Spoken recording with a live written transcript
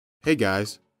Hey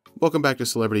guys, welcome back to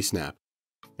Celebrity Snap.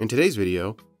 In today's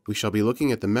video, we shall be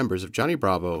looking at the members of Johnny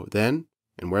Bravo then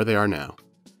and where they are now.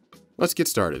 Let's get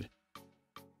started.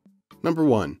 Number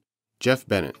 1. Jeff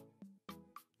Bennett.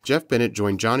 Jeff Bennett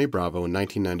joined Johnny Bravo in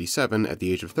 1997 at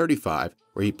the age of 35,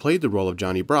 where he played the role of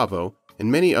Johnny Bravo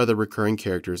and many other recurring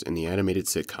characters in the animated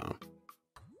sitcom.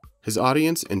 His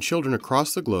audience and children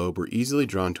across the globe were easily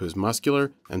drawn to his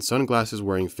muscular and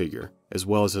sunglasses-wearing figure, as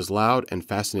well as his loud and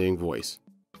fascinating voice.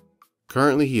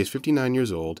 Currently, he is 59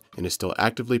 years old and is still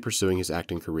actively pursuing his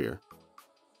acting career.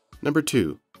 Number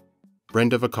 2.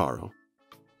 Brenda Vaccaro.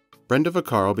 Brenda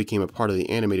Vaccaro became a part of the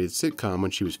animated sitcom when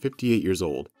she was 58 years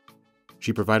old.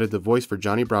 She provided the voice for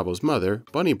Johnny Bravo's mother,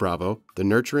 Bunny Bravo, the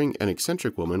nurturing and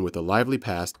eccentric woman with a lively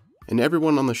past, and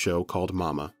everyone on the show called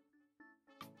Mama.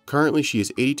 Currently, she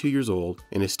is 82 years old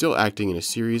and is still acting in a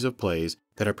series of plays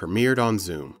that are premiered on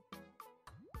Zoom.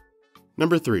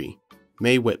 Number 3.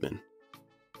 Mae Whitman.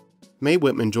 Mae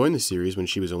Whitman joined the series when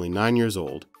she was only 9 years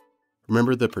old.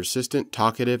 Remember the persistent,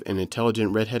 talkative, and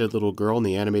intelligent red-headed little girl in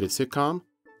the animated sitcom?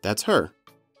 That's her.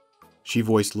 She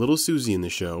voiced Little Susie in the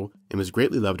show and was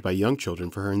greatly loved by young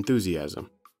children for her enthusiasm.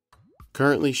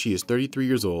 Currently, she is 33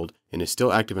 years old and is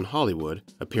still active in Hollywood,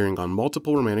 appearing on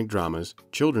multiple romantic dramas,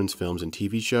 children's films and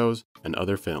TV shows, and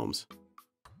other films.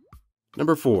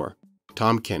 Number 4.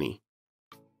 Tom Kenny.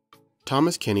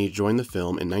 Thomas Kenny joined the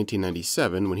film in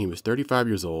 1997 when he was 35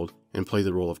 years old and played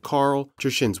the role of Carl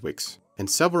Chershinswicks and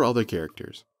several other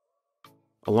characters.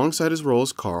 Alongside his role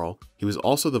as Carl, he was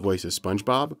also the voice of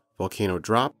SpongeBob, Volcano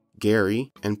Drop,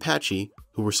 Gary, and Patchy,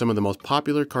 who were some of the most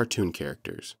popular cartoon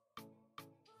characters.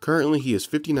 Currently, he is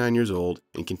 59 years old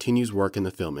and continues work in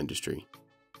the film industry.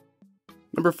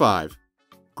 Number 5.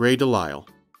 Grey DeLisle.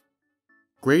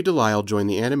 Grey DeLisle joined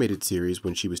the animated series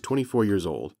when she was 24 years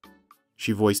old.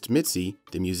 She voiced Mitzi,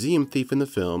 the museum thief in the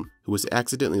film, who was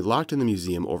accidentally locked in the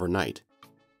museum overnight.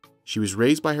 She was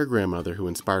raised by her grandmother, who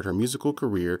inspired her musical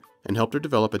career and helped her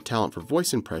develop a talent for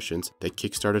voice impressions that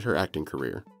kickstarted her acting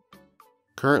career.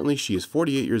 Currently, she is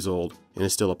 48 years old and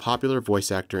is still a popular voice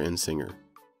actor and singer.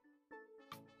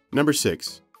 Number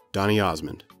 6. Donny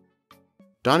Osmond.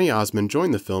 Donny Osmond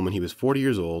joined the film when he was 40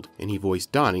 years old, and he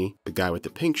voiced Donny, the guy with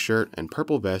the pink shirt and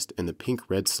purple vest and the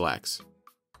pink-red slacks.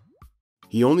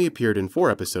 He only appeared in 4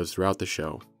 episodes throughout the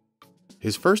show.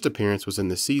 His first appearance was in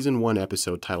the Season 1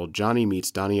 episode titled Johnny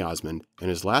Meets Donny Osmond, and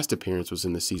his last appearance was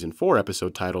in the Season 4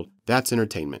 episode titled That's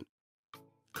Entertainment.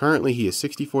 Currently, he is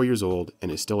 64 years old and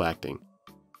is still acting.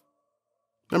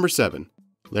 Number 7.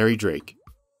 Larry Drake.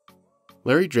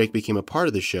 Larry Drake became a part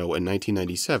of the show in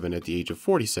 1997 at the age of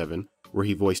 47, where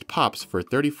he voiced Pops for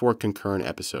 34 concurrent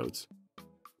episodes.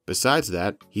 Besides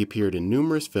that, he appeared in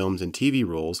numerous films and TV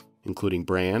roles, including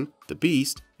Bran, The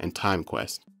Beast, and Time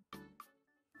Quest.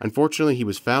 Unfortunately, he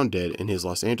was found dead in his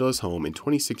Los Angeles home in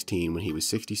 2016 when he was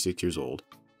 66 years old.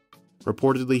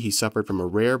 Reportedly, he suffered from a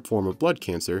rare form of blood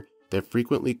cancer that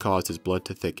frequently caused his blood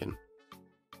to thicken.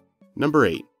 Number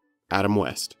 8. Adam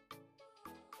West.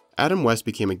 Adam West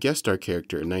became a guest star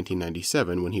character in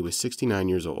 1997 when he was 69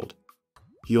 years old.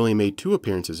 He only made 2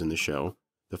 appearances in the show.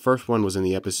 The first one was in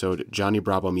the episode Johnny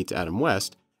Bravo Meets Adam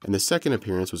West, and the second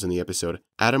appearance was in the episode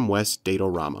Adam West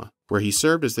Date-O-Rama, where he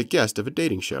served as the guest of a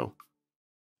dating show.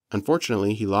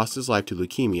 Unfortunately, he lost his life to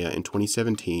leukemia in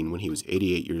 2017 when he was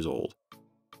 88 years old.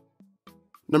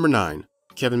 Number 9.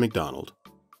 Kevin McDonald.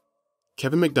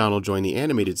 Kevin McDonald joined the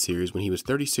animated series when he was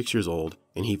 36 years old,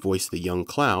 and he voiced the young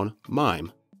clown,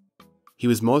 Mime. He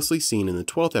was mostly seen in the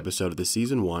 12th episode of the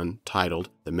Season 1 titled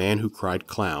The Man Who Cried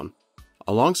Clown,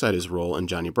 alongside his role in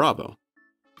Johnny Bravo.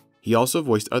 He also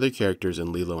voiced other characters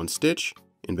in Lilo and Stitch,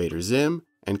 Invader Zim,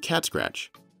 and Cat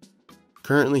Scratch.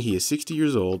 Currently, he is 60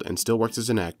 years old and still works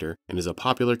as an actor and is a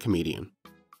popular comedian.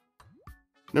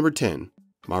 Number 10.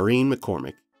 Maureen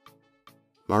McCormick.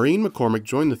 Maureen McCormick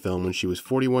joined the film when she was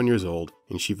 41 years old,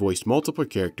 and she voiced multiple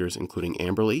characters including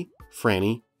Amberly,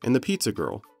 Franny, and the Pizza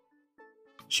Girl.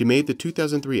 She made the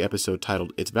 2003 episode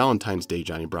titled It's Valentine's Day,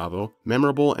 Johnny Bravo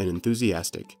memorable and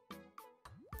enthusiastic.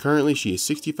 Currently, she is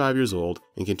 65 years old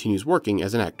and continues working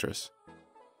as an actress.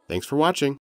 Thanks for watching.